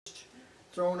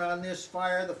thrown on this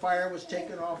fire. The fire was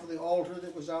taken off of the altar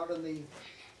that was out in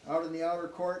the outer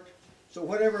court. So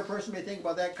whatever a person may think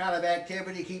about that kind of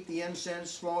activity, keep the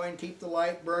incense flowing, keep the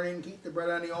light burning, keep the bread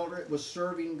on the altar, it was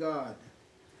serving God.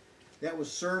 That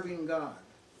was serving God.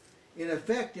 In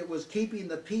effect, it was keeping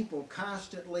the people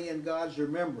constantly in God's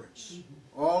remembrance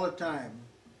all the time.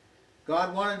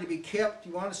 God wanted to be kept.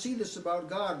 You want to see this about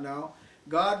God now.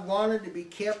 God wanted to be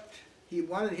kept. He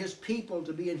wanted his people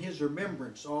to be in his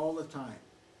remembrance all the time.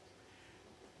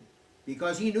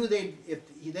 Because he knew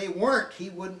if they weren't, he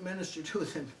wouldn't minister to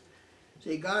them.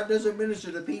 See, God doesn't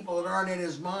minister to people that aren't in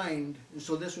his mind. And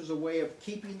so this was a way of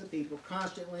keeping the people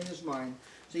constantly in his mind.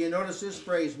 So you notice this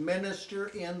phrase, minister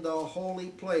in the holy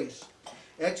place.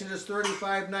 Exodus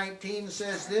 35:19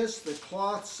 says this, the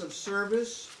cloths of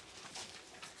service,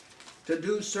 to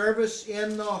do service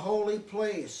in the holy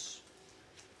place.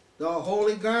 The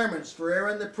holy garments for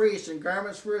Aaron the priest and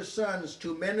garments for his sons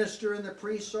to minister in the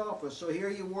priest's office. So here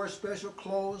you wore special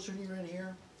clothes when you're in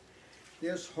here.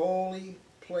 This holy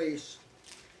place.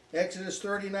 Exodus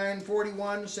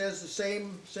 39:41 says the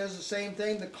same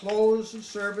thing. The clothes of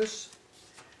service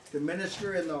to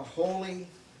minister in the holy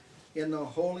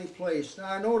place.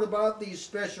 Now I note about these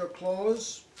special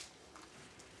clothes,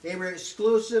 they were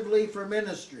exclusively for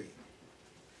ministry.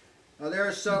 Now there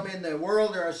are some in the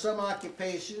world, there are some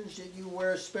occupations that you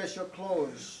wear special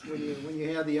clothes. When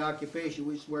you have the occupation,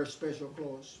 we wear special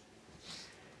clothes.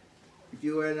 If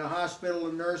you are in a hospital,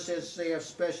 the nurses, they have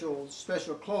special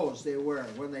clothes they wear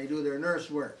when they do their nurse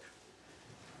work.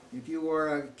 If you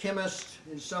are a chemist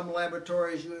in some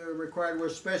laboratories, you are required to wear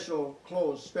special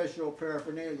clothes, special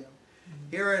paraphernalia.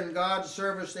 Here in God's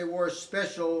service, they wore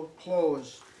special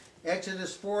clothes.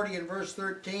 Exodus 40 and verse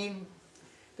 13,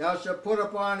 thou shalt put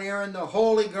upon Aaron the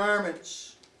holy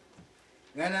garments,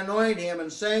 and anoint him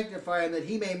and sanctify him, that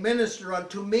he may minister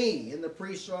unto me in the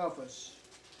priest's office.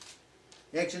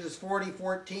 Exodus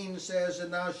 40:14 says,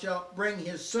 and thou shalt bring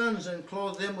his sons and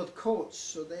clothe them with coats.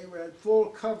 So they had full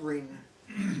covering.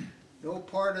 No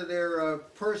part of their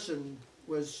person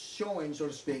was showing, so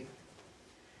to speak.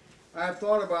 I've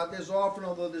thought about this often,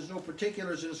 although there's no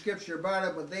particulars in Scripture about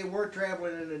it, but they were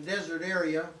traveling in a desert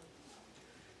area.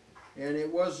 And it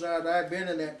was not, I've been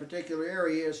in that particular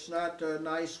area, it's not a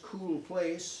nice, cool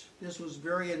place. This was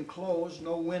very enclosed,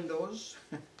 no windows,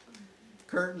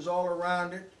 curtains all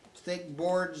around it, thick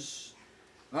boards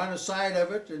on the side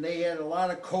of it, and they had a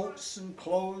lot of coats and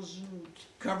clothes and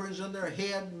coverings on their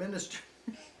head,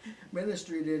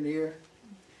 ministered in here.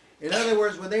 In other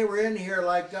words, when they were in here,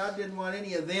 like God didn't want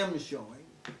any of them showing.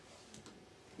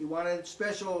 He wanted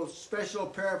special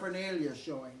paraphernalia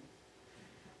showing.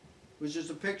 It was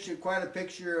just a picture, quite a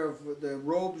picture of the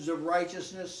robes of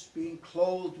righteousness, being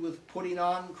clothed with putting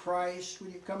on Christ.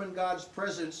 When you come in God's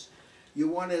presence, you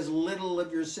want as little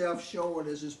of yourself showing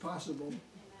as is possible. Amen.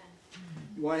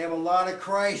 You want to have a lot of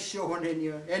Christ showing in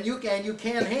you. And you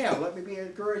can have, let me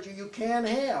encourage you, you can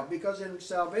have, because in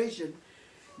salvation,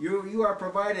 you are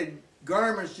provided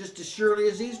garments just as surely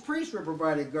as these priests were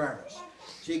provided garments.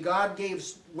 See, God gave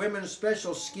women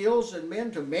special skills and men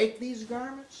to make these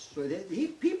garments. So he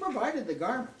provided the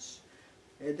garments.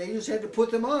 And they just had to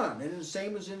put them on. And the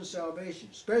same as in salvation.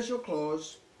 Special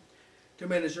clothes to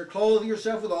minister. Clothe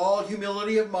yourself with all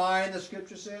humility of mind, the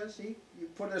Scripture says. See, you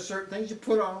put certain things you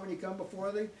put on when you come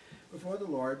before the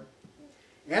Lord.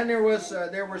 And there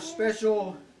were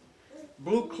special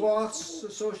blue cloths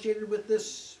associated with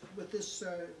this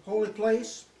holy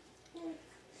place.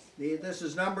 This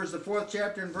is Numbers, the 4th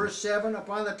chapter, and verse 7.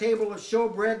 Upon the table of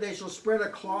showbread they shall spread a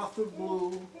cloth of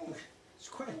blue. It's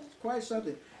quite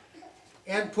something.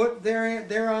 And put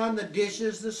thereon the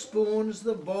dishes, the spoons,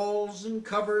 the bowls, and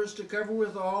covers to cover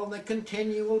withal, and the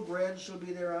continual bread shall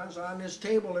be thereon. So on this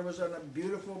table there was a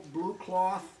beautiful blue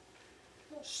cloth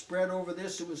spread over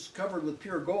this. It was covered with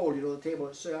pure gold, you know, the table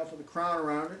itself, with a crown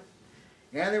around it.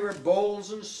 And there were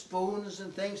bowls and spoons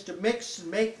and things to mix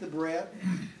and make the bread.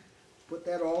 Put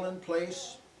that all in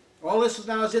place. All this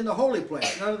now is in the holy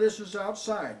place. None of this is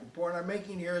outside. The point I'm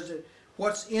making here is that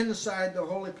what's inside the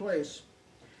holy place.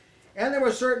 And there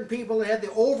were certain people that had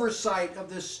the oversight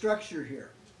of this structure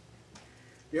here.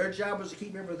 Their job was to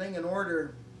keep everything in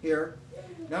order here.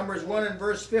 Numbers 1 and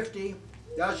verse 50.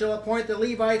 Thou shalt appoint the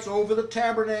Levites over the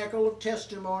tabernacle of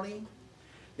testimony.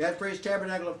 That phrase,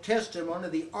 tabernacle of testimony,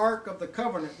 the Ark of the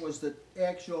Covenant was the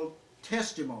actual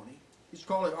testimony. It's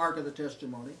called the Ark of the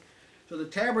Testimony. So the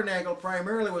tabernacle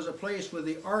primarily was a place where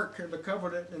the Ark of the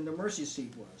Covenant and the mercy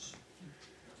seat was.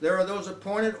 There are those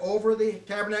appointed over the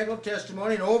tabernacle of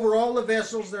testimony, and over all the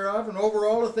vessels thereof, and over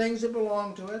all the things that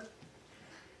belong to it.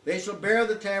 They shall bear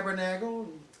the tabernacle,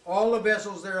 all the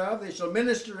vessels thereof. They shall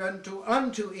minister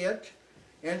unto it.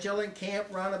 and shall encamp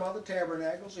round about the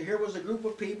tabernacle. So here was a group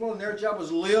of people, and their job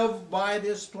was live by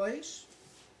this place.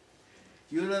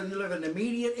 You live in the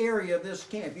immediate area of this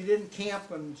camp. You didn't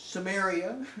camp in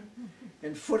Samaria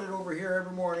and foot it over here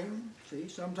every morning. See,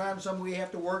 sometimes we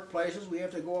have to work places. We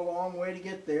have to go a long way to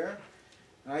get there.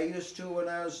 I used to, when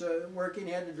I was working,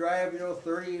 had to drive,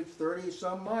 30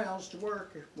 some miles to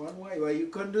work one way. Well, you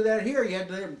couldn't do that here. You had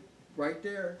to live right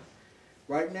there,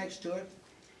 right next to it.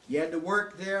 You had to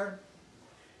work there.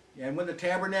 And when the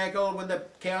tabernacle, when the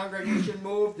congregation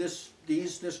moved, this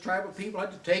tribe of people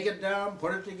had to take it down,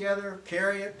 put it together,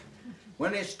 carry it.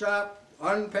 When they stopped,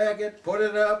 unpack it, put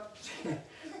it up.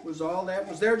 That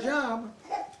was their job.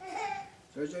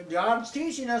 So God's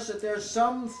teaching us that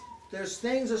there's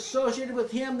things associated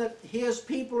with Him that His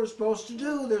people are supposed to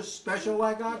do. There's special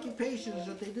like occupations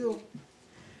that they do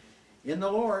in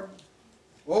the Lord.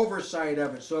 Oversight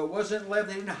of it. So it wasn't left,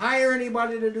 they didn't hire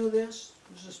anybody to do this.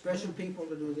 There's a special people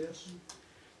to do this.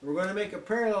 We're going to make a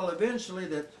parallel eventually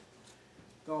that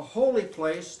the holy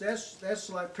place, that's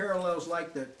like parallels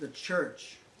like the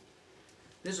church.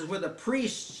 This is where the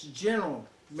priests general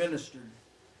ministered.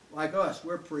 Like us,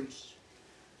 we're priests.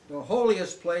 The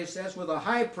holiest place, that's where the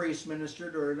high priest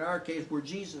ministered, or in our case, where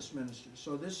Jesus ministered.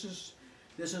 So this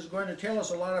is going to tell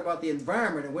us a lot about the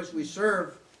environment in which we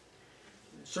serve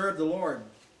the Lord.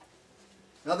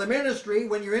 Now the ministry,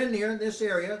 when you're in here in this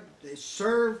area, they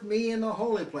serve me in the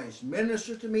holy place,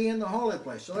 minister to me in the holy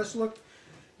place. So let's look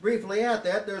briefly at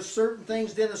that. There's certain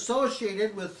things then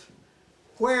associated with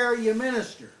where you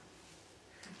minister.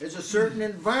 There's a certain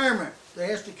environment that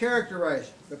has to characterize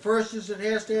it. The first is it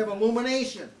has to have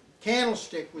illumination.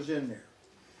 Candlestick was in there.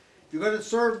 If you're going to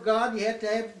serve God, you have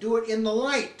to do it in the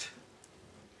light.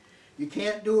 You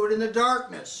can't do it in the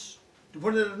darkness. To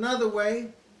put it another way,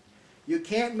 you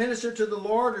can't minister to the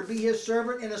Lord or be His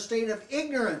servant in a state of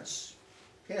ignorance.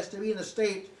 It has to be in a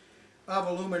state of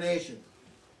illumination.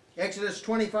 Exodus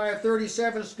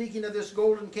 25:37, speaking of this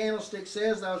golden candlestick,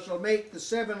 says, Thou shalt make the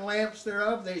 7 lamps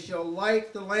thereof, they shall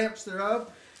light the lamps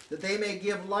thereof, that they may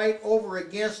give light over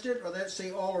against it, or let's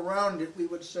say all around it, we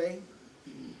would say.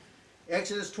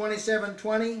 Exodus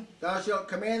 27:20, Thou shalt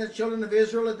command the children of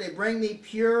Israel that they bring thee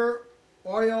pure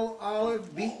oil,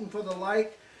 olive, beaten for the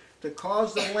light, to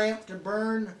cause the lamp to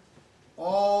burn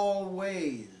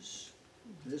always.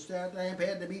 That lamp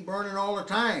had to be burning all the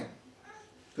time.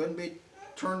 Couldn't be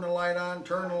turn the light on,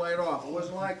 turn the light off. It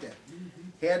wasn't like that.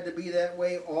 Had to be that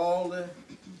way all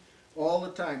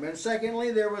the time. And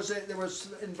secondly, there was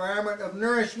environment of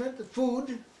nourishment, the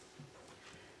food.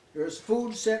 There was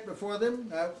food set before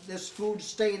them. This food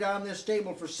stayed on this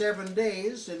table for 7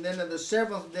 days, and then on the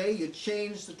 7th day you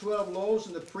changed the 12 loaves,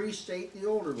 and the priest ate the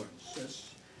older ones.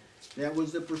 That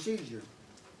was the procedure.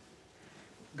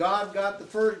 God got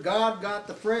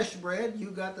the fresh bread. You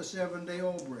got the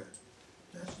 7-day-old bread.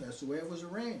 That's the way it was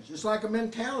arranged. It's like a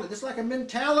mentality. It's like a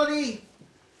mentality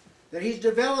that He's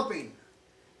developing.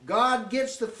 God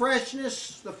gets the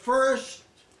freshness the first.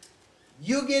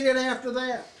 You get it after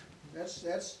that. That's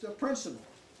the principle.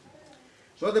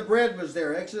 So the bread was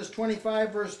there. Exodus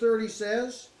 25 verse 30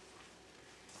 says,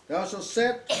 Thou shalt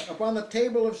set upon the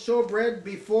table of showbread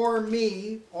before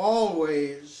me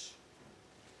always.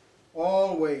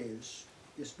 Always.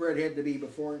 This bread had to be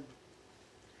before Him.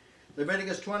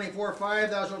 Leviticus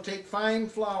 24:5, Thou shalt take fine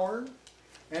flour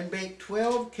and bake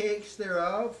 12 cakes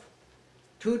thereof.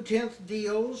 2/10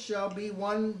 deals shall be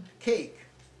 1 cake.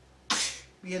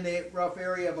 Be in the rough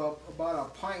area of about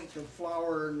a pint of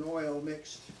flour and oil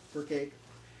mixed per cake.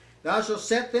 Thou shalt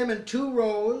set them in 2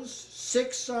 rows,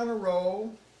 6 on a row,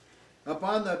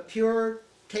 upon the pure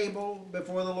table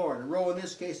before the Lord. A row in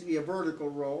this case would be a vertical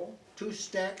row, 2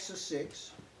 stacks of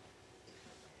 6.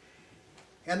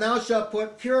 And thou shalt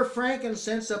put pure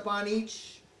frankincense upon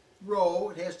each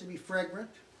row. It has to be fragrant.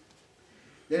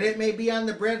 That it may be on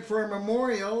the bread for a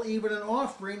memorial, even an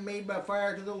offering made by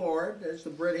fire to the Lord, as the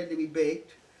bread had to be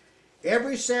baked.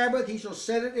 Every Sabbath he shall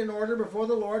set it in order before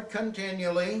the Lord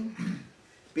continually,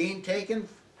 being taken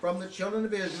from the children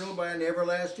of Israel by an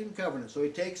everlasting covenant. So he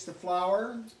takes the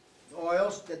flour, the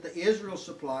oils that the Israel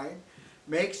supplied,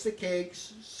 makes the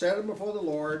cakes, set them before the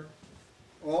Lord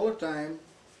all the time.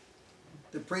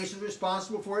 The priest is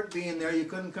responsible for it being there. You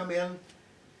couldn't come in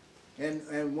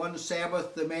and one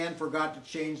Sabbath the man forgot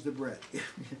to change the bread.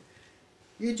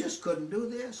 You just couldn't do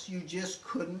this. You just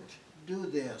couldn't do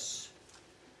this.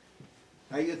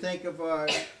 Now you think of,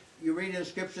 you read in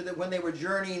Scripture that when they were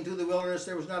journeying through the wilderness,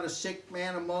 there was not a sick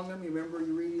man among them. You remember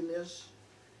you reading this?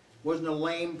 Wasn't a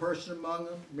lame person among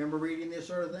them. Remember reading this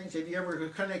sort of things? Have you ever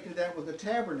connected that with the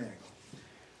tabernacle?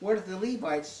 What if the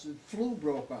Levites, the flu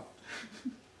broke out?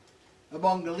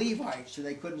 among the Levites, so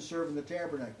they couldn't serve in the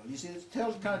tabernacle. You see, it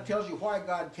kind of tells you why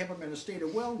God kept them in a state of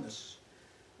wellness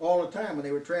all the time when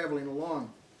they were traveling along.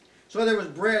 So there was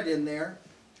bread in there,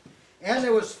 and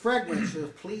there was fragrance, a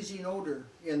pleasing odor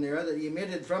in there that he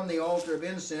emitted from the altar of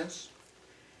incense.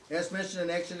 As mentioned in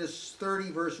Exodus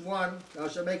 30, verse 1, thou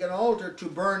shalt make an altar to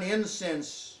burn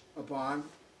incense upon.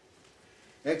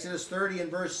 Exodus 30 and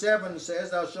verse 7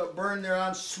 says, thou shalt burn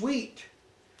thereon sweet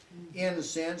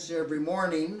incense every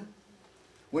morning.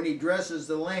 When he dresses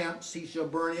the lamps, he shall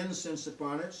burn incense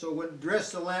upon it. So when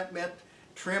dress the lamp meant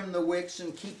trim the wicks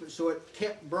and keep it so it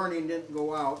kept burning, didn't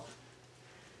go out.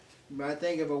 I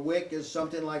think of a wick as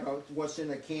something like what's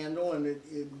in a candle, and it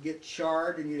would get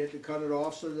charred, and you'd have to cut it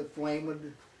off so the flame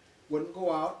wouldn't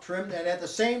go out. Trim that. At the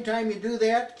same time you do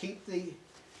that, keep the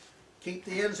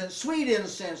incense, sweet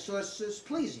incense, so it's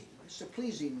pleasing. It's a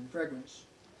pleasing fragrance.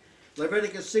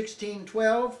 Leviticus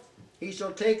 16:12, he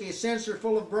shall take a censer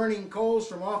full of burning coals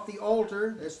from off the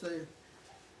altar, that's the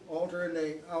altar in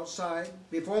the outside,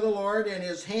 before the Lord, and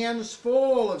his hands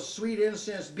full of sweet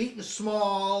incense, beaten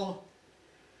small,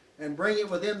 and bring it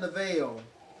within the veil.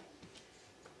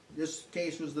 This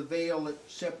case was the veil that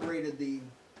separated the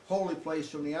holy place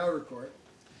from the outer court.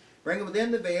 Bring it within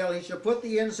the veil. He shall put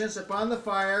the incense upon the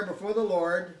fire before the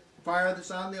Lord, fire that's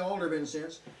on the altar of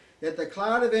incense, that the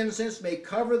cloud of incense may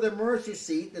cover the mercy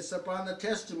seat that's upon the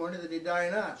testimony that he die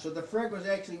not. So the fragrance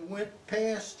actually went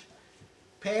past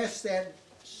that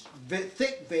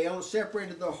thick veil that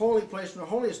separated the holy place from the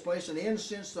holiest place, and the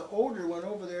incense, the odor, went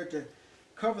over there to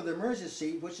cover the mercy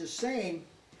seat, which is saying,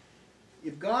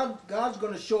 if God's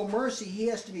going to show mercy, he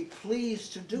has to be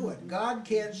pleased to do it. God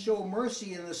can't show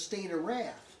mercy in a state of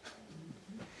wrath.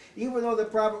 Even though the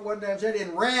prophet one time said,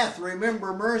 in wrath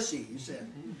remember mercy, he said.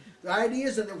 The idea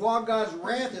is that while God's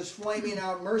wrath is flaming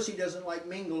out, mercy doesn't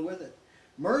mingle with it.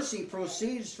 Mercy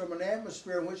proceeds from an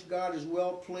atmosphere in which God is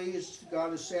well pleased,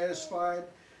 God is satisfied,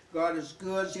 God is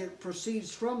good. It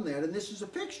proceeds from that, and this is a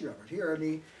picture of it here in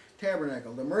the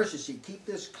tabernacle, the mercy seat. Keep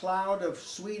this cloud of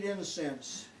sweet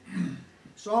incense.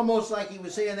 It's almost like he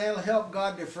was saying that'll help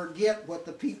God to forget what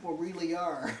the people really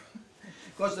are.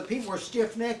 Because the people are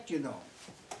stiff-necked, you know,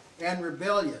 and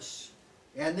rebellious.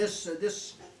 And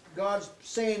this God's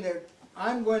saying that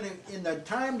I'm going to, in the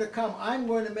time to come, I'm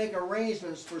going to make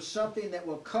arrangements for something that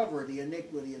will cover the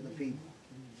iniquity of the people.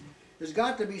 There's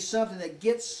got to be something that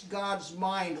gets God's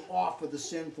mind off of the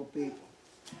sinful people.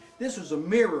 This was a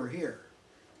mirror here.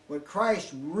 What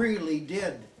Christ really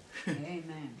did.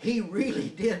 Amen. He really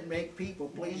did make people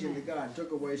pleasing to God,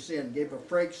 took away sin, gave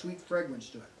a sweet fragrance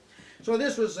to it. So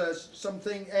this was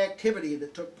activity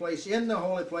that took place in the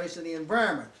holy place, in the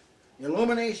environment.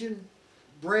 Illumination,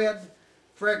 bread,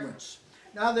 fragrance.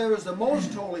 Now there was the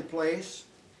most holy place.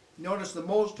 Notice the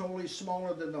most holy is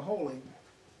smaller than the holy.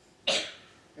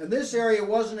 And this area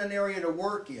wasn't an area to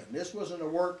work in. This wasn't a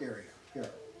work area here.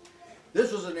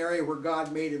 This was an area where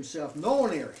God made himself known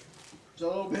area. It's a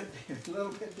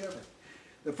little bit different.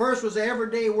 The first was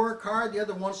everyday work hard. The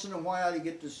other, once in a while, you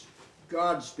get this,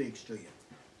 God speaks to you.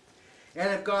 And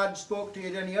if God spoke to you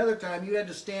at any other time, you had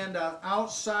to stand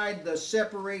outside the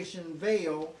separation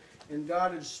veil, and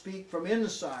God would speak from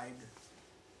inside.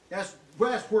 That's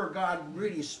where God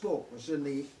really spoke, was in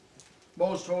the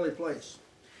most holy place.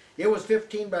 It was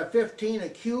 15 by 15, a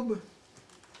cube.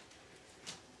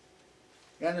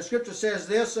 And the scripture says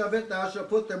this of it, thou shalt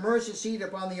put the mercy seat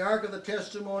upon the ark of the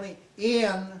testimony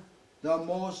in the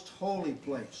most holy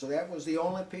place. So that was the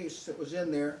only piece that was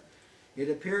in there. It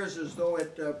appears as though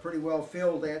it pretty well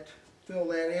filled that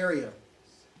area.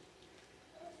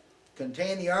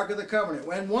 Contained the Ark of the Covenant.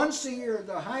 When once a year,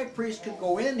 the high priest could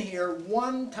go in here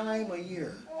one time a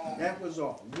year. That was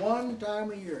all. One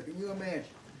time a year. Can you imagine?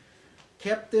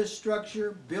 Kept this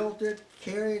structure, built it,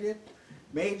 carried it,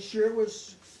 made sure it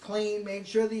was clean, made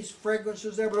sure these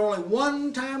fragrances there, but only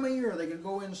one time a year they could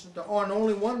go in on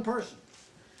only one person.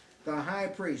 The high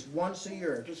priest, once a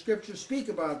year. The scriptures speak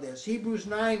about this. Hebrews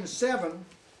 9:7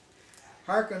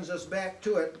 harkens us back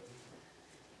to it.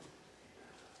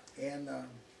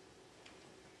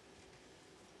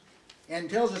 And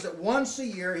tells us that once a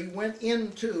year he went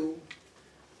into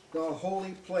the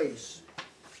holy place.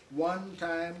 One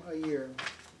time a year.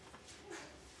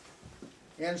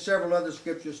 And several other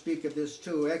scriptures speak of this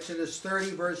too. Exodus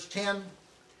 30 verse 10.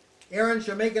 Aaron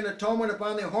shall make an atonement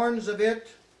upon the horns of it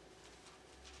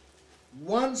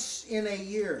once in a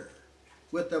year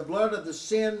with the blood of the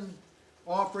sin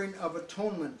offering of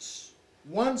atonements.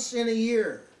 Once in a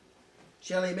year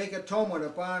shall he make atonement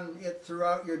upon it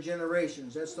throughout your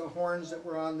generations. That's the horns that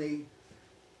were on the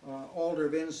altar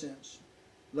of incense.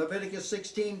 Leviticus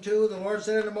 16:2, the Lord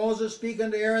said unto Moses, speak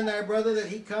unto Aaron thy brother, that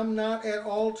he come not at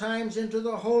all times into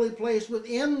the holy place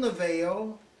within the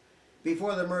veil,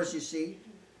 before the mercy seat,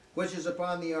 which is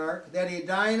upon the ark, that he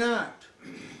die not.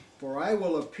 For I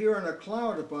will appear in a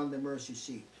cloud upon the mercy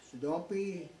seat. So don't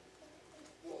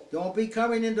be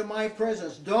coming into my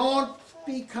presence. Don't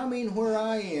be coming where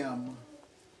I am,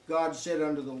 God said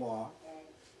under the law.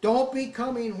 Don't be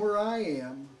coming where I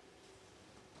am.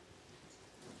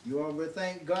 You ought to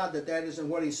thank God that that isn't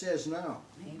what he says now.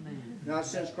 Amen. Not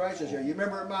since Christ is here. You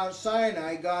remember at Mount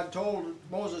Sinai, God told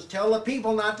Moses, tell the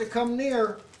people not to come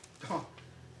near.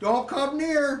 Don't come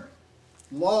near.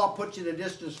 Law puts you at a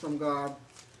distance from God.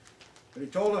 But he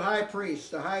told the high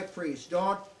priest,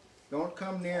 don't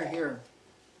come near here.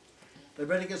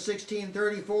 Leviticus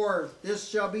 16:34, this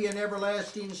shall be an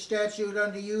everlasting statute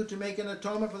unto you to make an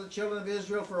atonement for the children of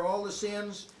Israel for all the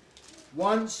sins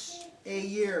once a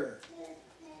year.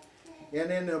 And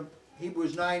then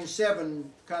Hebrews 9:7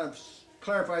 kind of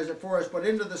clarifies it for us. But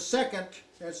into the second,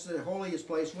 that's the holiest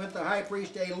place, went the high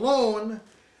priest alone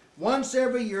once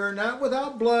every year, not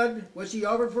without blood, which he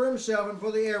offered for himself and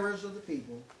for the errors of the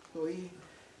people. So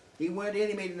he went in,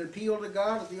 he made an appeal to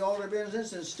God at the altar of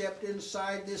incense and stepped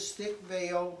inside this thick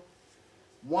veil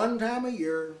one time a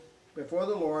year before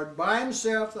the Lord, by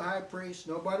himself, the high priest,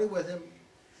 nobody with him,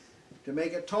 to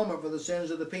make atonement for the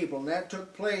sins of the people. And that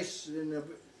took place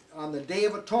on the Day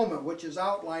of Atonement, which is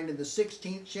outlined in the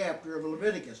 16th chapter of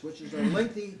Leviticus, which is a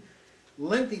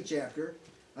lengthy chapter.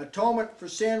 Atonement for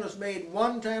sin was made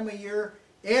one time a year,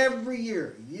 every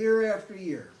year, year after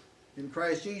year. In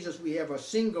Christ Jesus we have a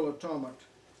single atonement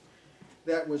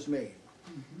that was made.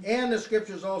 And the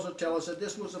scriptures also tell us that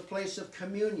this was a place of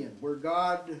communion, where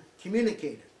God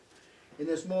communicated in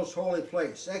this most holy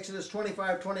place. Exodus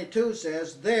 25:22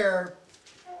 says, there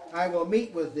I will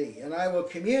meet with thee, and I will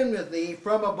commune with thee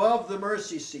from above the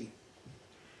mercy seat,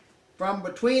 from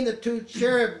between the two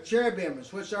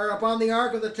cherubims, which are upon the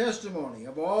ark of the testimony,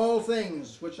 of all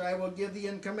things which I will give thee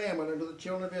in commandment unto the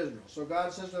children of Israel. So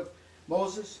God says of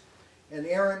Moses and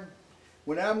Aaron,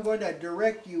 when I'm going to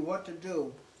direct you what to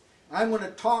do, I'm going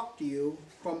to talk to you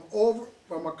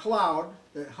from a cloud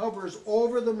that hovers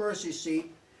over the mercy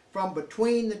seat, from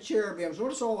between the cherubims.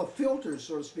 Notice all the filters,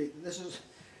 so to speak. This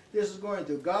is going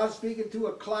through. God speaking through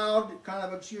a cloud, it kind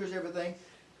of obscures everything.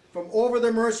 From over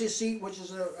the mercy seat, which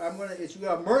is it's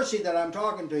a mercy that I'm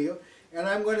talking to you, and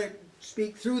I'm going to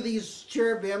speak through these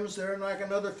cherubims. They're like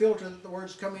another filter that the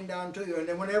word's coming down to you. And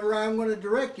then whenever I'm going to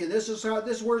direct you, this is how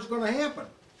this word's going to happen.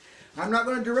 I'm not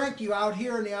going to direct you out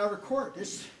here in the outer court.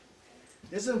 This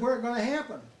isn't where it's going to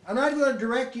happen. I'm not going to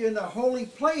direct you in the holy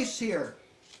place here,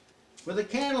 where the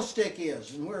candlestick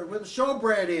is, and where the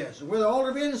showbread is, and where the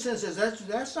altar of incense is.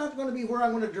 That's not going to be where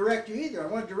I'm going to direct you either. I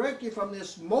want to direct you from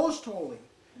this most holy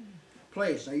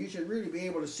place. Now you should really be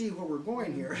able to see where we're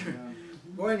going here.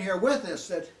 Going here with us,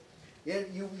 that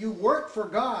you work for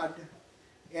God,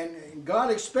 and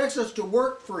God expects us to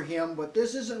work for Him, but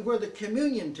this isn't where the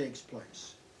communion takes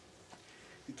place.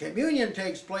 The communion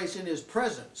takes place in His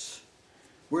presence,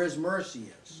 where His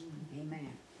mercy is. Amen.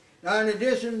 Now, in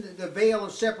addition, the veil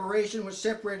of separation, which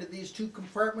separated these two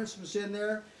compartments, was in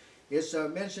there. It's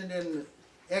mentioned in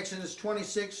Exodus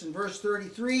 26 and verse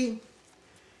 33.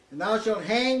 And thou shalt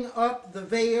hang up the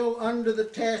veil under the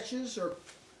taches or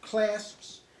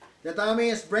clasps, that thou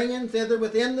mayest bring in thither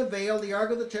within the veil the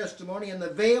ark of the testimony, and the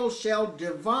veil shall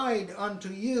divide unto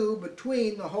you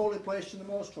between the holy place and the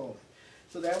most holy.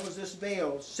 So that was this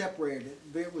veil separated.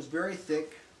 It was very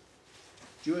thick.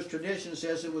 Jewish tradition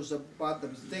says it was about the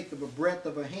thick of a breadth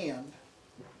of a hand.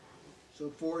 So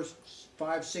 4,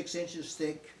 5, 6 inches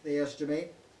thick, they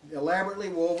estimate. Elaborately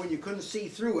woven. You couldn't see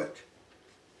through it.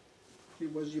 Your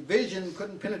vision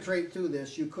couldn't penetrate through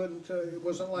this. You couldn't. It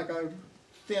wasn't like a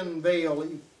thin veil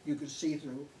you could see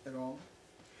through at all.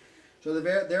 So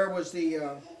there was the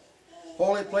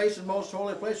holy place and most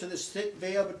holy place with this thick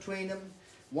veil between them.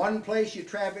 One place you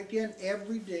trafficked in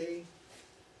every day.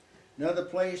 Another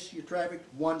place you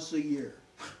trafficked once a year.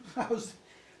 How's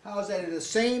that? In the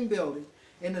same building.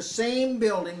 In the same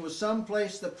building was some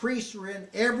place the priests were in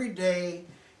every day,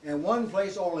 and one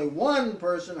place only one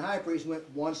person, high priest, went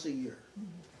once a year.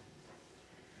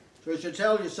 So it should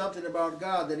tell you something about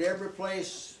God, that every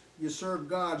place you serve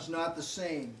God's not the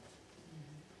same.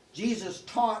 Jesus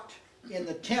taught in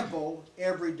the temple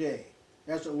every day.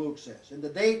 That's what Luke says. In the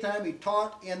daytime he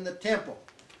taught in the temple.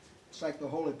 It's like the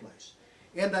holy place.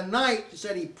 In the night, he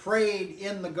said he prayed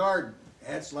in the garden.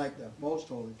 That's like the most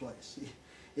holy place.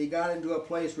 He got into a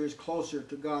place where he's closer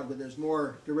to God, where there's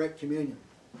more direct communion.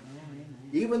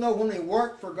 Even though when he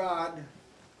worked for God,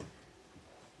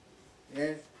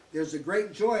 and There's a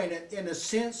great joy in it. In a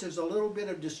sense, there's a little bit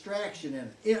of distraction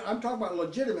in it. I'm talking about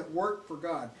legitimate work for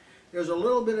God. There's a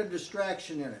little bit of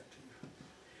distraction in it.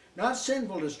 Not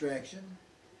sinful distraction,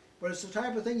 but it's the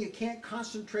type of thing you can't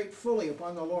concentrate fully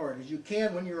upon the Lord as you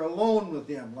can when you're alone with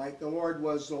Him. Like the Lord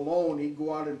was alone, He'd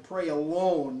go out and pray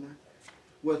alone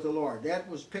with the Lord. That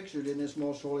was pictured in this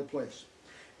most holy place.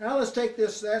 Now let's take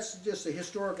this, that's just the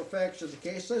historical facts of the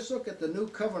case. Let's look at the new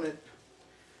covenant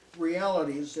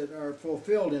realities that are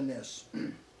fulfilled in this.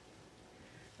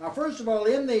 Now first of all,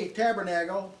 in the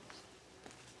tabernacle,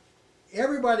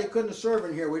 everybody couldn't serve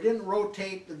in here. We didn't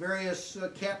rotate the various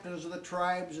captains of the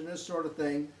tribes and this sort of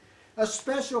thing. A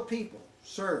special people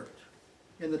served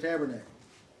in the tabernacle.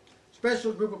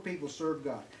 Special group of people served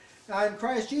God. Now in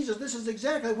Christ Jesus, this is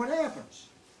exactly what happens.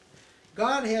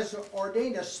 God has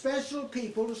ordained a special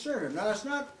people to serve Him. Now it's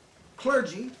not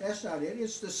clergy, that's not it.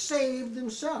 It's the saved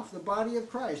themselves, the body of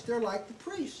Christ. They're like the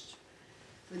priests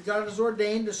that God has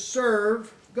ordained to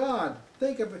serve God.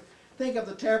 Think of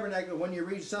the tabernacle when you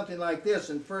read something like this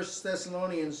in 1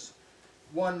 Thessalonians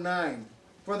 1:9.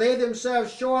 For they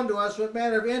themselves show unto us what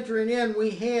manner of entering in we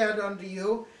had unto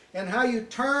you, and how you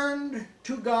turned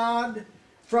to God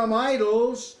from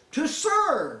idols to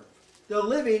serve the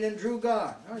living and true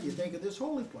God. Now you think of this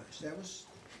holy place.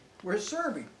 We're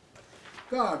serving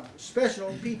God,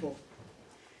 special people.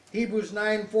 Hebrews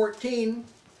 9:14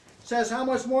 says, how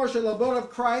much more shall the blood of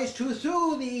Christ, who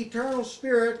through the eternal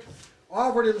Spirit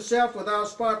offered Himself without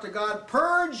spot to God,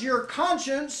 purge your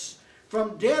conscience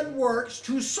from dead works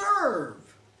to serve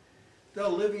the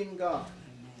living God.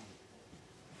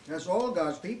 That's all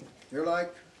God's people. They're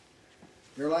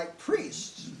like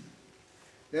priests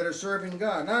that are serving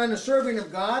God. Now in the serving of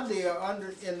God,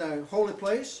 in the holy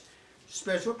place,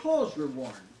 special clothes were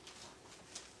worn.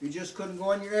 You just couldn't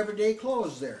go in your everyday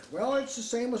clothes there. Well, it's the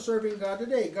same with serving God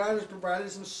today. God has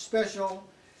provided some special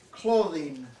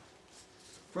clothing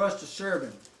for us to serve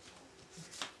Him.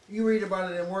 You read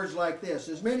about it in words like this.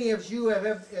 As many of you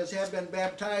as have been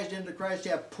baptized into Christ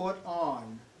have put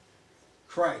on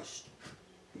Christ.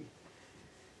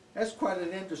 That's quite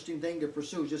an interesting thing to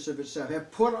pursue just of itself.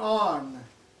 Have put on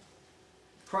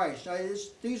Christ. Now,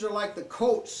 these are like the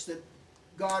coats that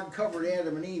God covered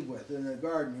Adam and Eve with in the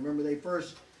garden. Remember, they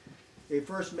first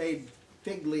made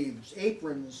fig leaves,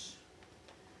 aprons.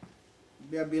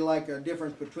 That'd be like a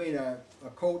difference between a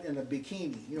coat and a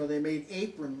bikini. You know, they made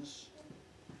aprons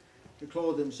to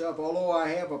clothe themselves, although I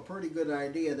have a pretty good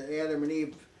idea that Adam and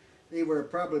Eve, they were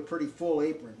probably pretty full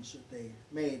aprons that they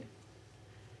made.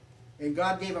 And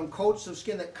God gave them coats of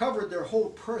skin that covered their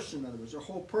whole person. In other words, their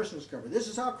whole person was covered. This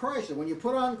is how Christ is. When you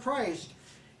put on Christ,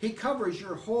 He covers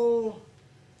your whole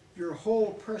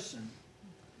person.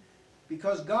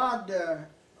 Because God,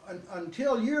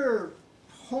 until you're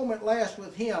home at last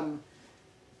with Him,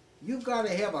 you've got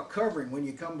to have a covering when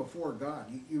you come before God.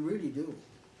 You really do.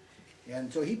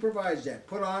 And so He provides that.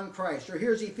 Put on Christ. Or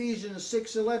here's Ephesians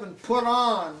 6:11. Put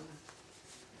on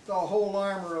the whole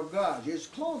armor of God. It's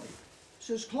clothing. It's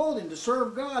His clothing to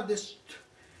serve God.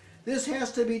 This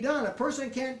has to be done. A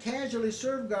person can't casually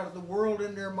serve God with the world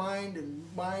in their mind and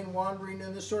mind wandering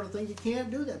and this sort of thing. You can't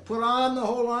do that. Put on the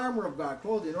whole armor of God,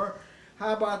 clothing. Or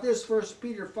how about this, 1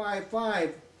 Peter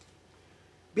 5:5.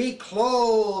 Be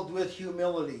clothed with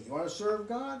humility. You want to serve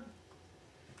God?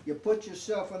 You put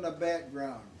yourself in the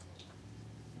background.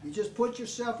 You just put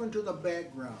yourself into the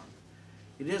background.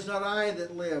 It is not I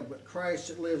that live, but Christ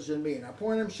that lives in me. Now, the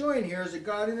point I'm showing here is that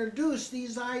God introduced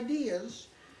these ideas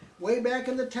way back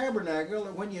in the tabernacle.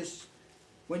 And when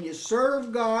you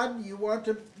serve God, you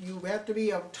have to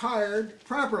be attired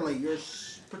properly.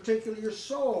 Particularly your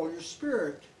soul, your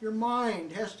spirit, your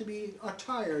mind has to be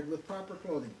attired with proper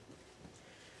clothing.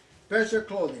 Special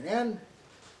clothing. And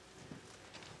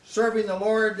serving the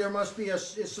Lord, there must be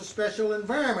it's a special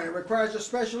environment. It requires a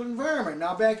special environment.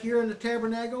 Now back here in the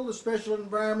tabernacle, the special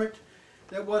environment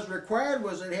that was required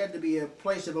was it had to be a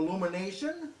place of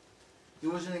illumination.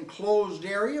 It was an enclosed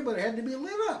area, but it had to be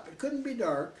lit up. It couldn't be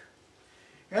dark.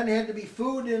 And there had to be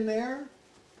food in there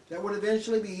that would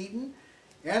eventually be eaten.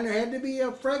 And there had to be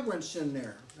a fragrance in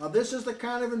there. Now this is the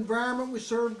kind of environment we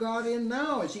serve God in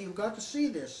now. See, you've got to see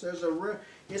this.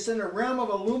 It's in a realm of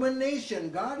illumination.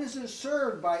 God isn't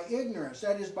served by ignorance.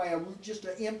 That is by just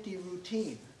an empty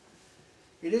routine.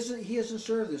 He isn't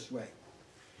served this way.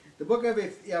 The book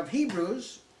of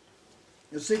Hebrews,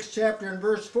 the 6th chapter and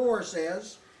verse 4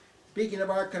 says, speaking of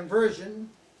our conversion,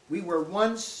 we were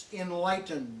once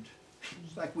enlightened.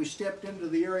 It's like we stepped into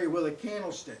the area where the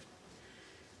candlestick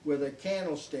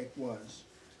was.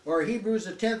 Or Hebrews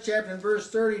the 10th chapter and verse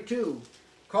 32.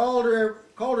 Call to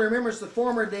remembrance the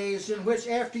former days in which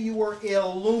after you were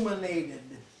illuminated.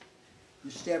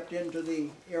 You stepped into the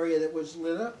area that was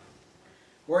lit up.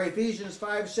 Or Ephesians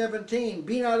 5:17,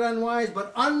 be not unwise,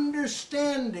 but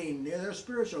understanding in their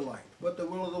spiritual life, what the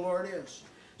will of the Lord is.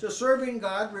 So serving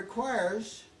God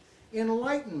requires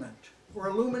enlightenment or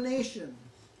illumination.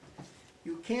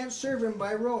 You can't serve Him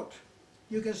by rote.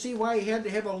 You can see why He had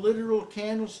to have a literal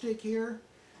candlestick here.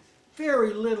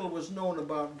 Very little was known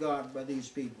about God by these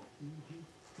people.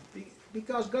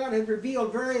 Because God had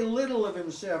revealed very little of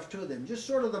Himself to them. Just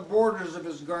sort of the borders of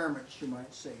His garments, you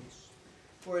might say.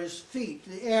 For His feet,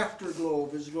 the afterglow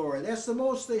of His glory. That's the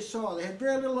most they saw. They had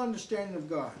very little understanding of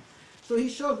God. So He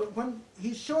showed, but when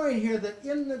He's showing here that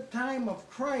in the time of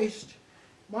Christ,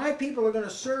 my people are going to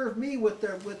serve me with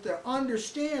their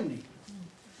understanding,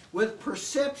 with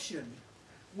perception,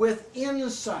 with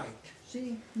insight.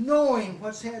 See, knowing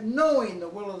knowing the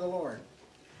will of the Lord.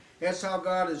 That's how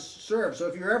God is served. So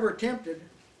if you're ever tempted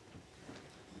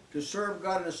to serve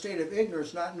God in a state of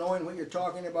ignorance, not knowing what you're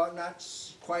talking about, not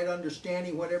quite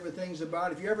understanding what everything's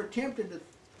about, if you're ever tempted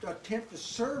to attempt to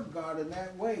serve God in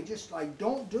that way, just like,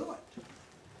 don't do it.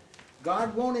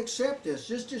 God won't accept this.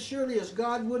 Just as surely as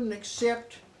God wouldn't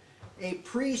accept a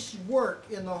priest's work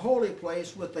in the holy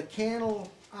place with the candle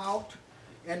out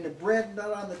and the bread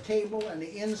not on the table and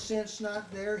the incense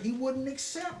not there, He wouldn't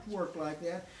accept work like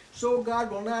that. So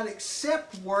God will not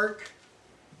accept work,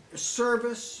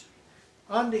 service,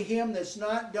 unto Him that's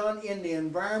not done in the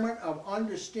environment of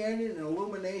understanding and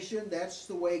illumination. That's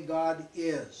the way God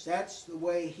is. That's the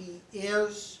way He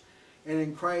is, and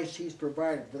in Christ He's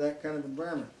provided for that kind of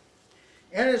environment.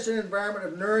 And it's an environment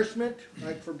of nourishment,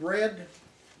 like for bread,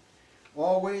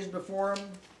 always before Him.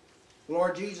 The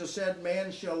Lord Jesus said,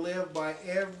 man shall live by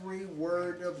every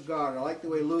word of God. I like the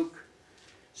way Luke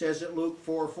says it, Luke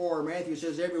 4:4. Matthew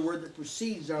says every word that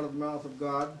proceeds out of the mouth of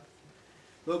God.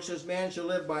 Luke says man shall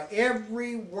live by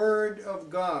every word of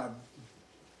God.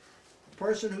 A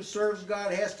person who serves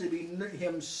God has to be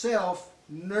himself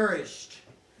nourished.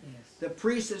 Yes. The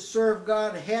priest that served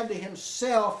God had to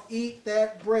himself eat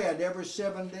that bread every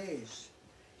 7 days.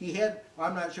 He had,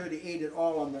 I'm not sure he ate it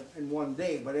all in one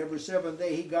day, but every 7th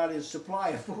day he got his supply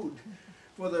of food,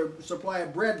 for the supply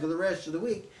of bread for the rest of the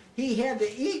week. He had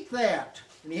to eat that,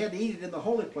 and he had to eat it in the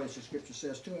holy place, the Scripture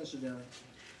says too, incidentally.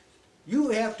 You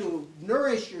have to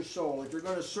nourish your soul if you're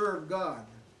going to serve God.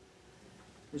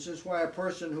 This is why a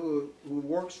person who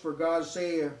works for God,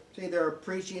 say they're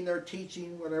preaching, they're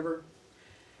teaching, whatever,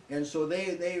 and so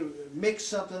they mix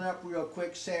something up real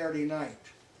quick Saturday night.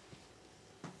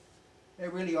 They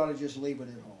really ought to just leave it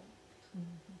at home.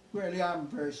 Really, I'm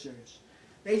very serious.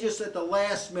 They just at the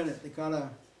last minute, they kind of,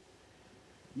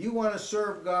 you want to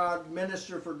serve God,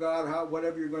 minister for God,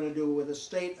 whatever you're going to do, with a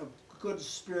state of good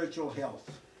spiritual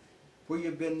health, where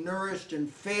you've been nourished and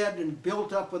fed and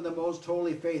built up in the most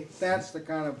holy faith. That's the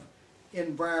kind of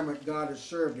environment God has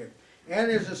served in.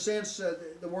 And there's a sense,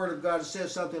 the Word of God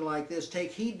says something like this,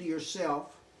 take heed to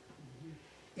yourself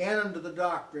and unto the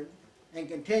doctrine, and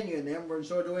continue in them, for in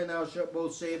so doing thou shalt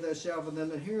both save thyself and them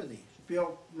that hear thee.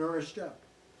 Feel nourished up.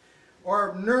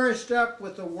 Or nourished up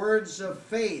with the words of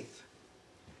faith.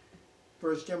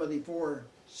 1 Timothy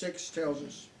 4:6 tells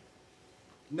us.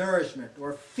 Nourishment,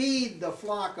 or feed the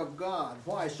flock of God.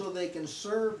 Why? So they can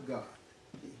serve God.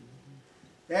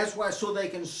 That's why, so they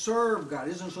can serve God.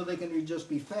 It isn't so they can just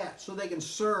be fat. So they can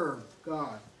serve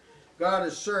God. God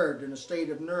is served in a state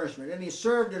of nourishment. And He's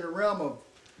served in a realm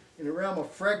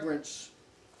of fragrance.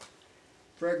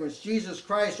 Jesus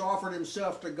Christ offered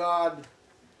Himself to God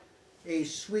a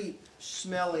sweet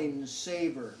smelling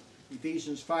savor.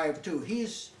 Ephesians 5:2.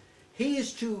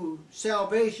 He's to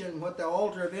salvation what the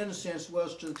altar of incense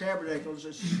was to the tabernacle, is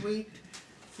a sweet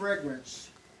fragrance.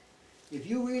 If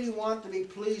you really want to be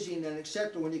pleasing and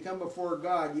acceptable when you come before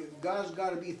God, God's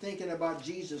got to be thinking about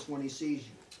Jesus when He sees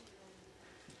you.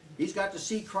 He's got to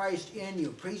see Christ in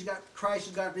you. Christ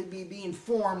has got to be being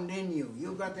formed in you.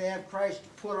 You've got to have Christ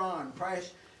put on.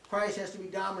 Christ has to be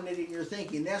dominating your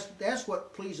thinking. That's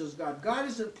what pleases God. God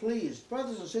isn't pleased.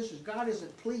 Brothers and sisters, God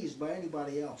isn't pleased by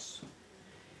anybody else.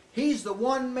 He's the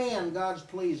one man God's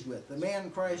pleased with, the man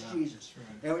Christ Jesus.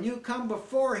 Right. And when you come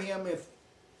before Him,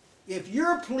 if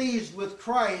you're pleased with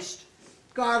Christ,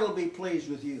 God will be pleased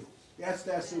with you. That's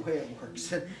the way it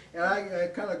works. And I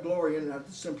kind of glory in the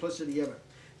simplicity of it.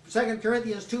 2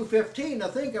 Corinthians 2:15, now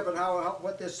think of it,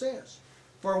 what this says.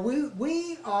 For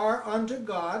we are unto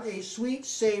God a sweet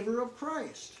savor of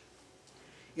Christ,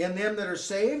 in them that are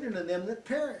saved and in them that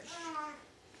perish.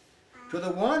 To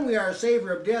the one we are a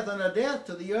savor of death unto death,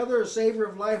 to the other a savor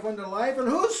of life unto life. And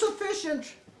who's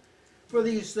sufficient for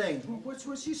these things? Well,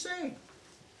 what's he saying?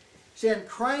 He's saying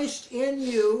Christ in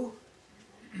you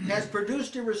has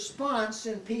produced a response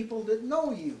in people that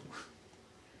know you.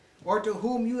 or to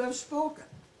whom you have spoken.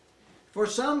 For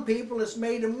some people it's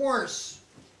made them worse,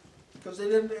 because they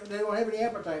don't have any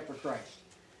appetite for Christ.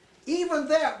 Even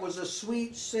that was a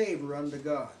sweet savor unto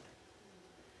God.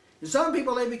 And some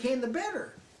people, they became the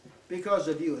better because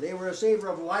of you. They were a savor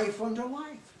of life unto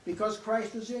life, because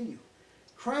Christ was in you.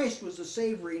 Christ was the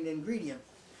savoring ingredient.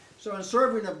 So in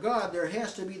serving of God, there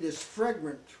has to be this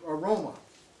fragrant aroma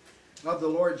of the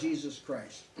Lord Jesus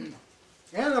Christ.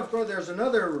 And of course, there's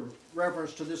another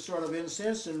reference to this sort of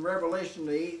incense in Revelation,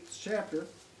 the 8th chapter,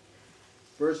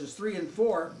 verses 3 and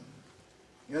 4.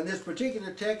 In this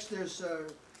particular text, there's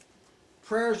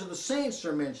prayers of the saints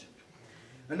are mentioned.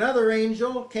 Another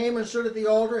angel came and stood at the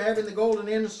altar, having the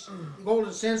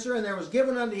golden censer, and there was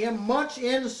given unto him much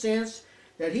incense,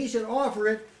 that he should offer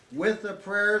it with the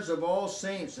prayers of all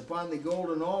saints upon the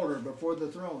golden altar before the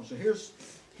throne. So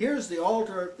here's the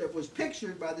altar that was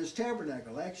pictured by this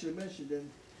tabernacle, actually mentioned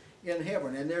in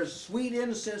heaven. And there's sweet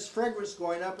incense fragrance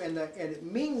going up, and it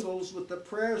mingles with the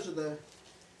prayers of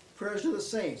the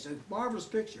saints. A marvelous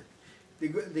picture.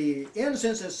 The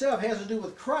incense itself has to do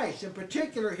with Christ, in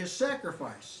particular his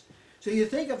sacrifice. So you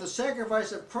think of the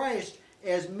sacrifice of Christ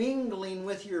as mingling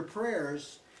with your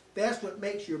prayers. That's what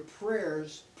makes your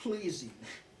prayers pleasing.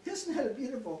 Isn't that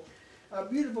a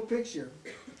beautiful picture?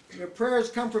 Your prayers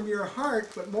come from your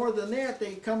heart, but more than that,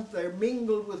 they're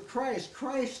mingled with Christ.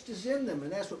 Christ is in them,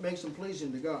 and that's what makes them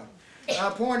pleasing to God.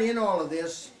 Now, point in all of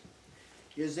this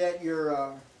is that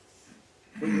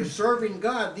when you're serving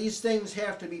God, these things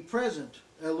have to be present.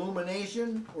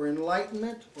 Illumination, or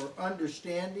enlightenment, or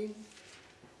understanding,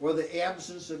 or the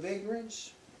absence of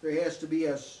ignorance. There has to be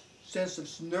a sense of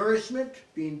nourishment,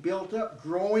 being built up,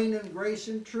 growing in grace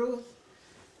and truth,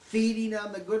 feeding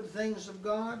on the good things of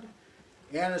God,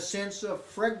 and a sense of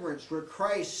fragrance where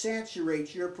Christ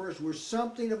saturates your person, where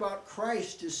something about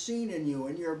Christ is seen in you,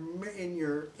 in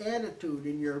your attitude,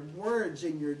 in your words,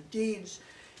 in your deeds.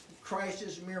 Christ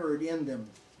is mirrored in them.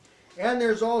 And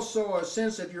there's also a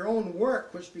sense of your own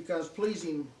work which becomes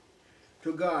pleasing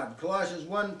to God. Colossians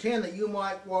 1:10, that you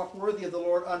might walk worthy of the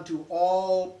Lord unto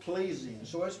all pleasing.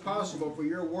 So it's possible for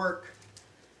your work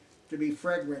to be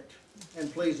fragrant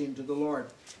and pleasing to the Lord.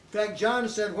 In fact, John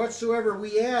said, whatsoever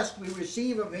we ask, we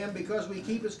receive of him, because we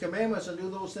keep his commandments and do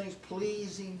those things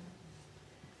pleasing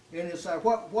in his sight.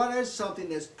 What is something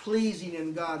that's pleasing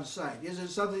in God's sight? Is it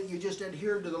something that you just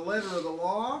adhere to the letter of the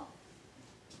law,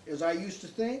 as I used to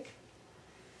think?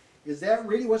 Is that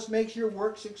really what makes your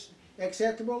works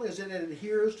acceptable? Is it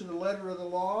adheres to the letter of the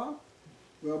law?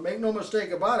 Well, make no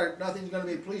mistake about it, nothing's going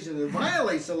to be pleasing that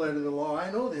violates the letter of the law.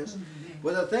 I know this.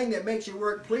 But the thing that makes your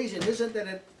work pleasing isn't that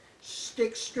it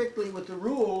sticks strictly with the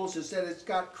rules, it's that it's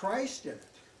got Christ in it.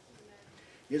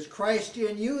 It's Christ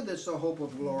in you that's the hope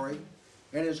of glory.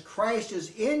 And as Christ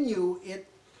is in you, it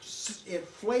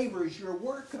flavors your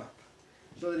work up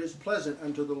so that it's pleasant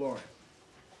unto the Lord.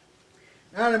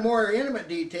 Now, in a more intimate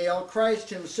detail, Christ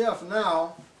himself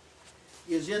now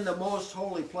is in the most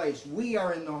holy place. We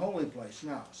are in the holy place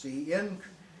now. See,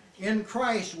 in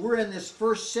Christ, we're in this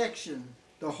first section,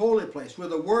 the holy place, where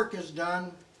the work is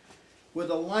done, where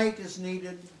the light is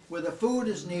needed, where the food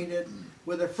is needed,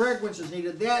 where the fragrance is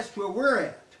needed. That's where we're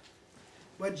at.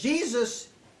 But Jesus,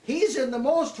 he's in the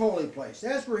most holy place.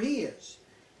 That's where he is.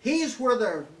 He's where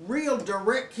the real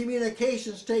direct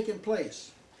communication's taking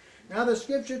place. Now the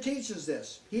scripture teaches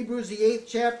this. Hebrews the 8th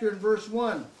chapter and verse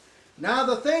 1. Now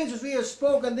the things which we have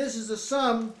spoken, this is the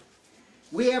sum.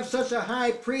 We have such a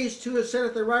high priest who is set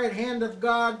at the right hand of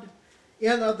God,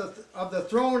 of the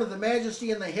throne of the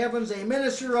majesty in the heavens, a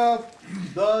minister of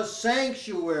the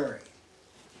sanctuary,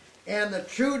 and the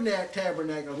true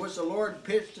tabernacle, which the Lord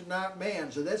pitched and not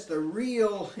man. So that's the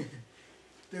real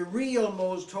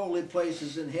most holy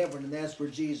places in heaven, and that's where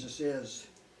Jesus is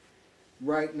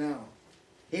right now.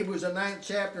 Hebrews the 9th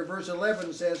chapter, verse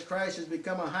 11 says, Christ has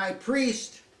become a high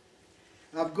priest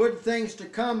of good things to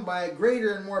come by a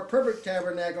greater and more perfect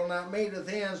tabernacle, not made with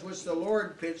hands, which the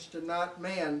Lord pitched and not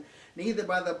man, neither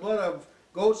by the blood of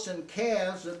goats and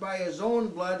calves, but by his own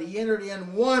blood he entered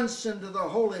in once into the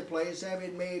holy place,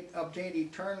 having obtained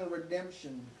eternal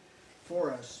redemption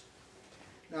for us.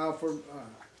 Now,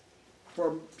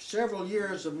 for several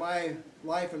years of my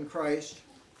life in Christ,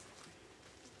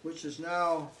 which has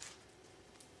now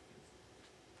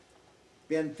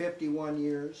been 51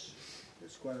 years.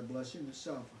 That's quite a blessing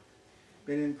itself.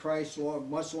 Been in Christ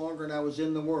much longer than I was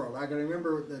in the world. I can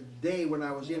remember the day when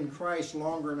I was in Christ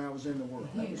longer than I was in the world.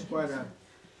 That was quite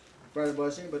a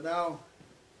blessing. But now,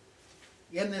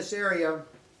 in this area,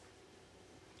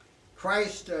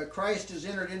 Christ has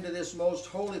entered into this most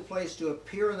holy place to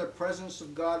appear in the presence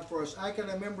of God for us. I can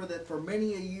remember that for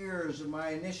many years of my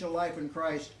initial life in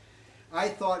Christ, I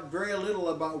thought very little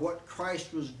about what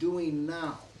Christ was doing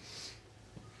now.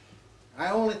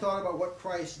 I only thought about what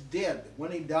Christ did,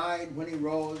 when he died, when he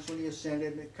rose, when he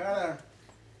ascended. And it kind of,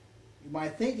 my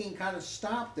thinking kind of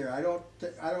stopped there. I don't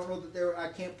know that I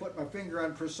can't put my finger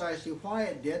on precisely why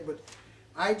it did, but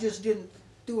I just didn't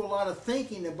do a lot of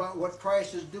thinking about what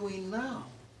Christ is doing now.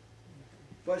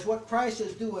 But what Christ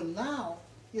is doing now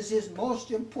is his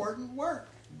most important work.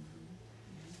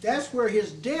 That's where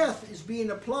his death is being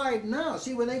applied now.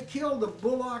 See, when they killed the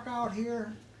bullock out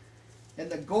here, and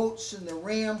the goats and the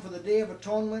ram for the Day of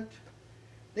Atonement,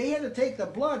 they had to take the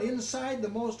blood inside the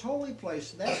most holy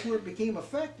place. That's where it became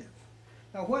effective.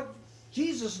 Now what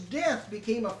Jesus' death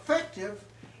became effective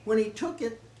when he took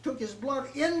his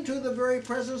blood into the very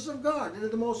presence of God, into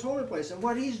the most holy place. And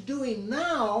what he's doing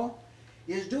now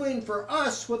is doing for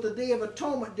us what the Day of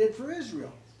Atonement did for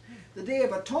Israel. The Day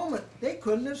of Atonement, they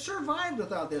couldn't have survived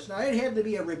without this. Now it had to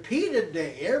be a repeated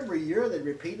day. Every year they'd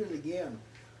repeat it again.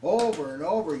 Over and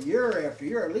over, year after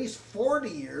year, at least 40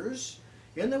 years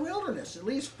in the wilderness. At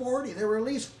least 40. There were at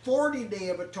least 40 Day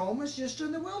of Atonements just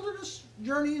in the wilderness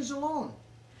journeys alone.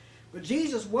 But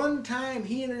Jesus, one time,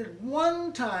 he entered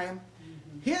one time,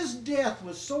 his death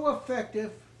was so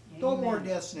effective, no more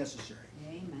deaths necessary.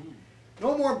 Amen.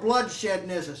 No more bloodshed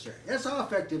necessary. That's how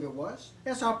effective it was.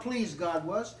 That's how pleased God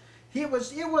was. It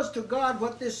was to God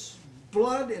what this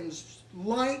blood and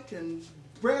light and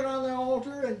bread on the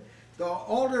altar and the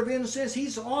altar of incense,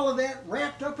 he's all of that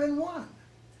wrapped up in one.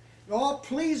 It all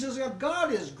pleases God.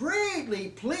 God is greatly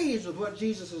pleased with what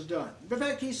Jesus has done. In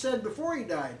fact, he said before he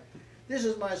died, this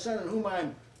is my son in whom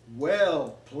I'm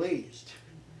well pleased.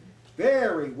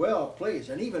 Very well pleased.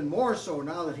 And even more so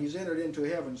now that he's entered into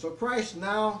heaven. So Christ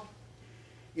now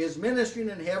is ministering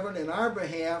in heaven in our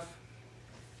behalf.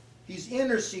 He's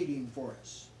interceding for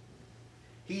us.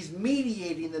 He's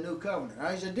mediating the new covenant. Now,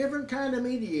 he's a different kind of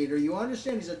mediator. You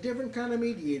understand? He's a different kind of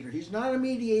mediator. He's not a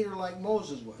mediator like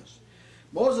Moses was.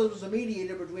 Moses was a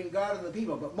mediator between God and the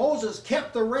people, but Moses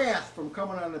kept the wrath from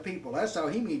coming on the people. That's how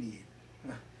he mediated.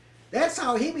 That's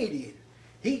how he mediated.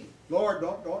 Lord,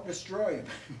 don't destroy him.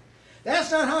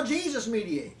 That's not how Jesus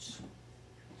mediates.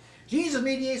 Jesus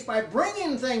mediates by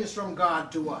bringing things from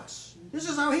God to us. This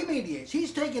is how he mediates.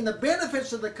 He's taking the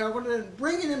benefits of the covenant and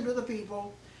bringing them to the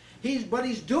people. But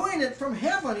he's doing it from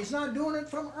heaven. He's not doing it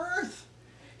from earth.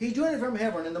 He's doing it from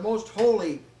heaven in the most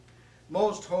holy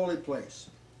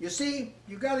place. You see,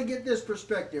 you've got to get this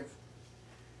perspective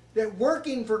that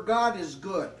working for God is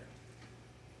good,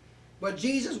 but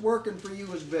Jesus working for you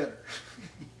is better.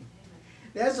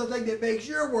 That's the thing that makes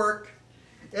your work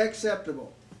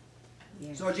acceptable.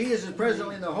 Yes. So Jesus is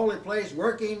presently in the holy place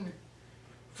working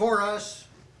for us,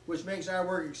 which makes our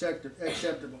work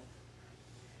acceptable.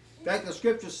 In fact, the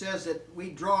scripture says that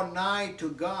we draw nigh to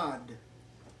God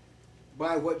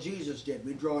by what Jesus did.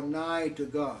 We draw nigh to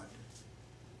God.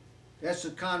 That's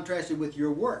contrasted with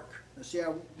your work. Now, see,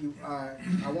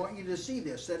 I want you to see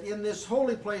this, that in this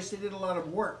holy place they did a lot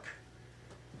of work.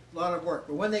 A lot of work.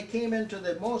 But when they came into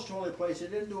the most holy place, they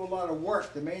didn't do a lot of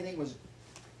work. The main thing was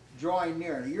drawing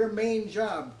near. Now, your main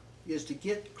job is to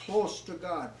get close to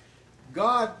God.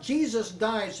 Jesus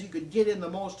died so you could get in the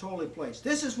most holy place.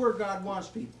 This is where God wants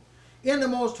people. In the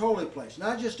most holy place,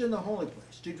 not just in the holy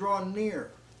place, to draw near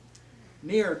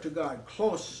to God,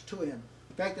 close to him.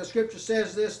 In fact, the scripture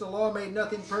says this, the law made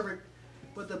nothing perfect,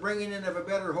 but the bringing in of a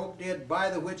better hope did, by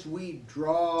the which we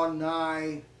draw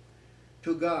nigh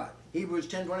to God. Hebrews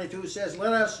 10:22 says,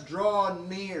 let us draw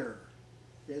near.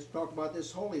 Let's talk about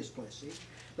this holiest place, see?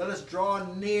 Let us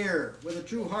draw near with a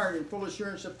true heart and full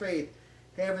assurance of faith,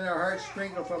 having our hearts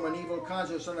sprinkled from an evil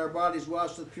conscience and our bodies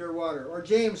washed with pure water. Or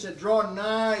James said, draw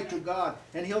nigh to God,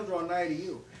 and he'll draw nigh to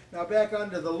you. Now back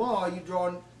under the law, you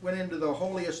went into the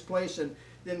holiest place, and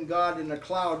then God in a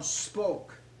cloud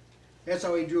spoke. That's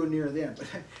how he drew near them. But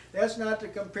that's not to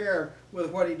compare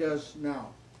with what he does now,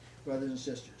 brothers and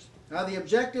sisters. Now the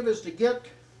objective is to get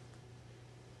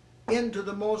into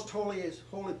the most holy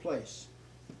place.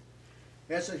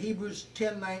 That's what Hebrews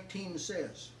 10:19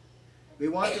 says. We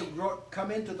want to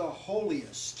come into the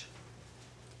holiest,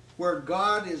 where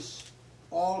God is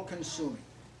all-consuming,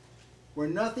 where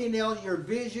nothing else, your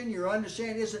vision, your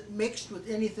understanding isn't mixed with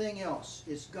anything else.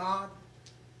 It's God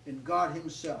and God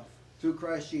himself through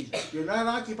Christ Jesus. You're not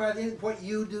occupied with what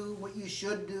you do, what you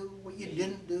should do, what you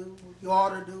didn't do, what you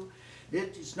ought to do.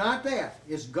 It's not that.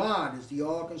 It's God. It's the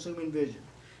all-consuming vision.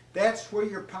 That's where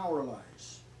your power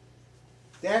lies.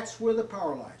 That's where the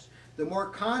power lies. The more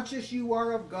conscious you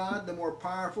are of God, the more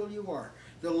powerful you are.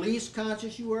 The least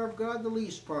conscious you are of God, the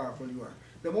least powerful you are.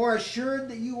 The more assured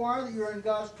that you are that you're in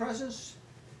God's presence,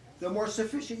 the more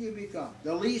sufficient you become.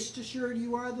 The least assured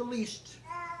you are, the least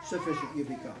sufficient you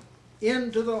become.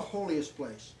 Into the holiest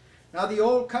place. Now the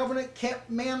old covenant kept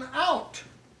men out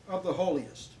of the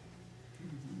holiest.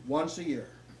 Once a year.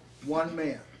 One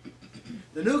man.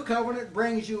 The new covenant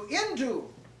brings you into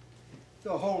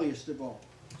the holiest of all.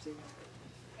 See?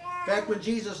 In fact, when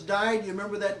Jesus died, you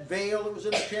remember that veil that was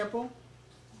in the temple?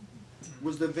 It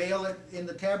was the veil that in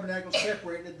the tabernacle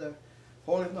separated the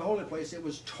holy from the holy place. It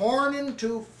was torn in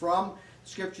two from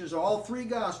Scriptures, all three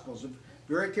Gospels.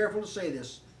 Very careful to say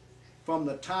this. From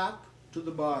the top to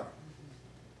the bottom.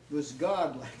 It was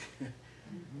God like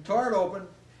tore it open.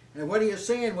 And what he is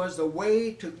saying was the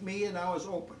way to me now is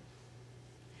open.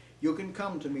 You can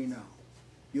come to me now.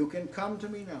 You can come to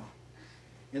me now.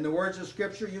 In the words of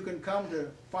Scripture, you can come to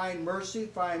find mercy,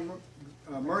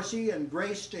 mercy and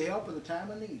grace to help in the time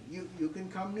of need. You can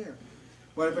come near.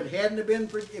 But if it hadn't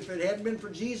been for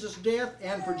Jesus' death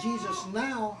and for Jesus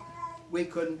now, we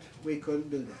couldn't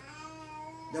do that.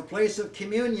 The place of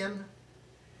communion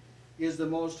is the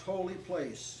most holy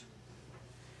place.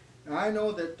 Now, I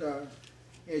know that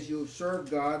as you serve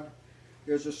God,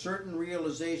 there's a certain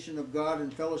realization of God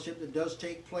and fellowship that does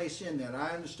take place in that.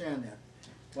 I understand that.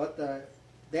 But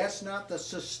that's not the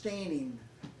sustaining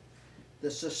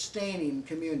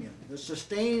communion. The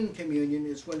sustaining communion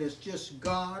is when it's just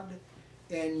God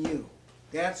and you.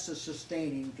 That's the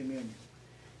sustaining communion.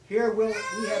 Here we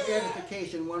have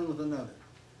edification one with another.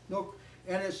 No,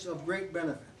 and it's of great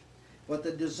benefit. But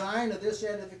the design of this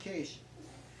edification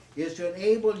is to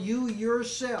enable you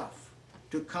yourself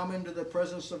to come into the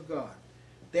presence of God.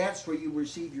 That's where you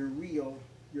receive your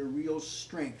real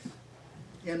strength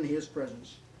in His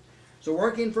presence. So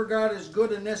working for God is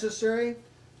good and necessary.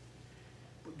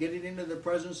 But getting into the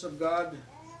presence of God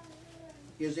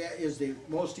is the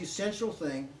most essential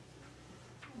thing,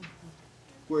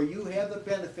 where you have the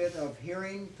benefit of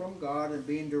hearing from God and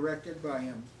being directed by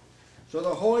Him. So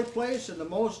the holy place and the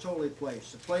most holy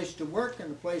place, a place to work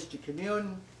and a place to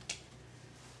commune,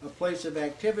 a place of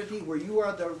activity where you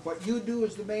are what you do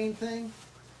is the main thing.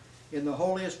 In the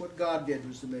holiest, what God did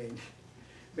was the main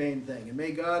thing. And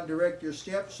may God direct your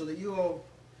steps so that you will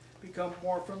become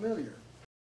more familiar